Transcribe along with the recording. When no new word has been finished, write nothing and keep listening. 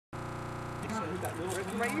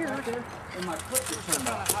Right here. And my foot just turned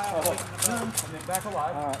off. And then back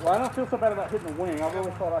alive. All right. Well, I don't feel so bad about hitting the wing. I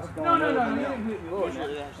really thought I was going. No, you didn't hit me low.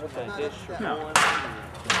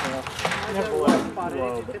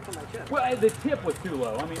 Well, the tip was too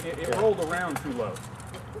low. I mean, it rolled around too low.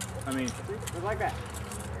 I mean, like that.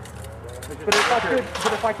 But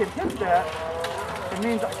if I could hit that, it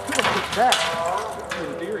means I could have hit that.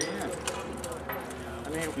 in theory, yeah. I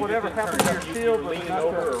mean, whatever happened to your shield, leaning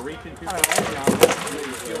over or reaching too far,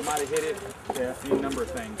 your shield might have hit it. Yeah, a number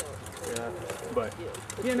of things. Yeah, but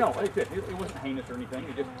yeah, no, like I said, it wasn't heinous or anything.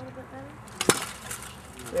 It just,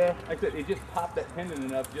 yeah, like I said, it just popped that tendon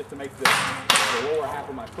enough just to make the lower half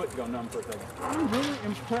of my foot go numb for a second. I'm really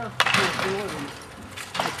impressed with your ability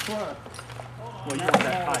to trust. Well, you want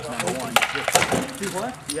that height, number one. See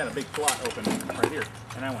what? You had a big slot open right here,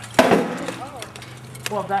 and I went.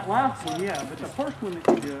 Well, that last one, yeah, but the first one that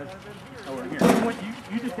you did, Over here.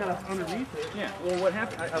 You just got us underneath it. Yeah. Well, what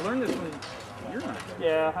happened? I learned this from your knife.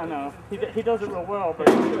 Yeah, I know. He does it real well, but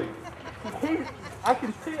I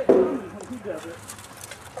can see it coming when he does it.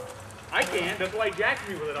 I can. That's why he jacks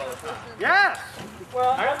me with it all the time. Yes.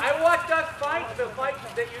 Well, I watched us fight. The fight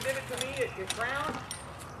that you did it to me at Crown.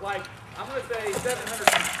 Like, I'm gonna say 700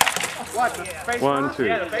 times. What? The face One, thrust? two.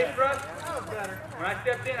 Yeah, the face thrust. When I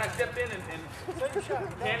stepped in and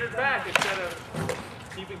cantered back instead of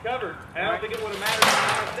keeping covered. And I don't think it would have mattered if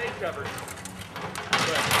I stayed covered.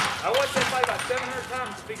 But I watched that fight about 700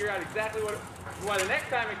 times to figure out exactly why the next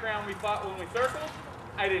time in Crown we fought when we circled,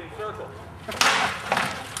 I didn't circle.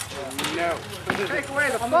 No. Take away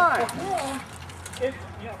the fun. It's,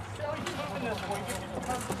 you know, show you something this way.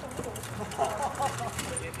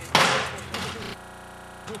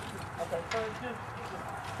 Okay, so it's just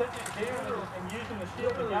sitting it down and using the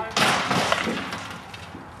shield to guide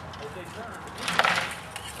as they turn.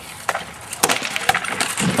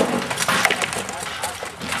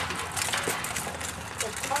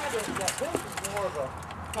 It's kind of, this is more of a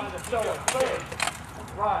kind of show of third.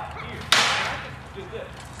 Right here. Just this.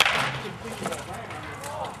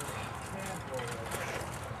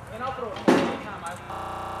 And I'll throw it one time.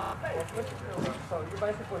 So you're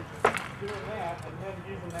basically doing that and then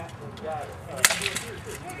using that to guide it. And you can do it here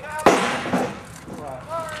too. Right.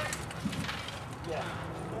 Yeah.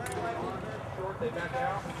 Short, they back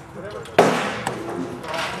out. Whatever.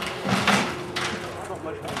 I don't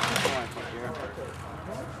much want to fly from here.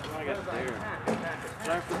 I got Daire.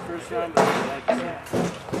 Sorry for the first time, but I like it.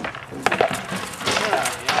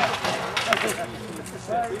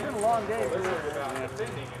 It's been a long day.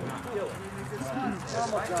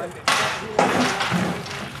 Almost done.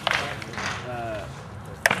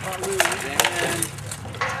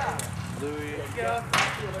 Louis,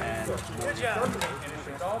 and Good job.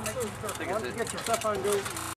 Why don't you get your stuff on, go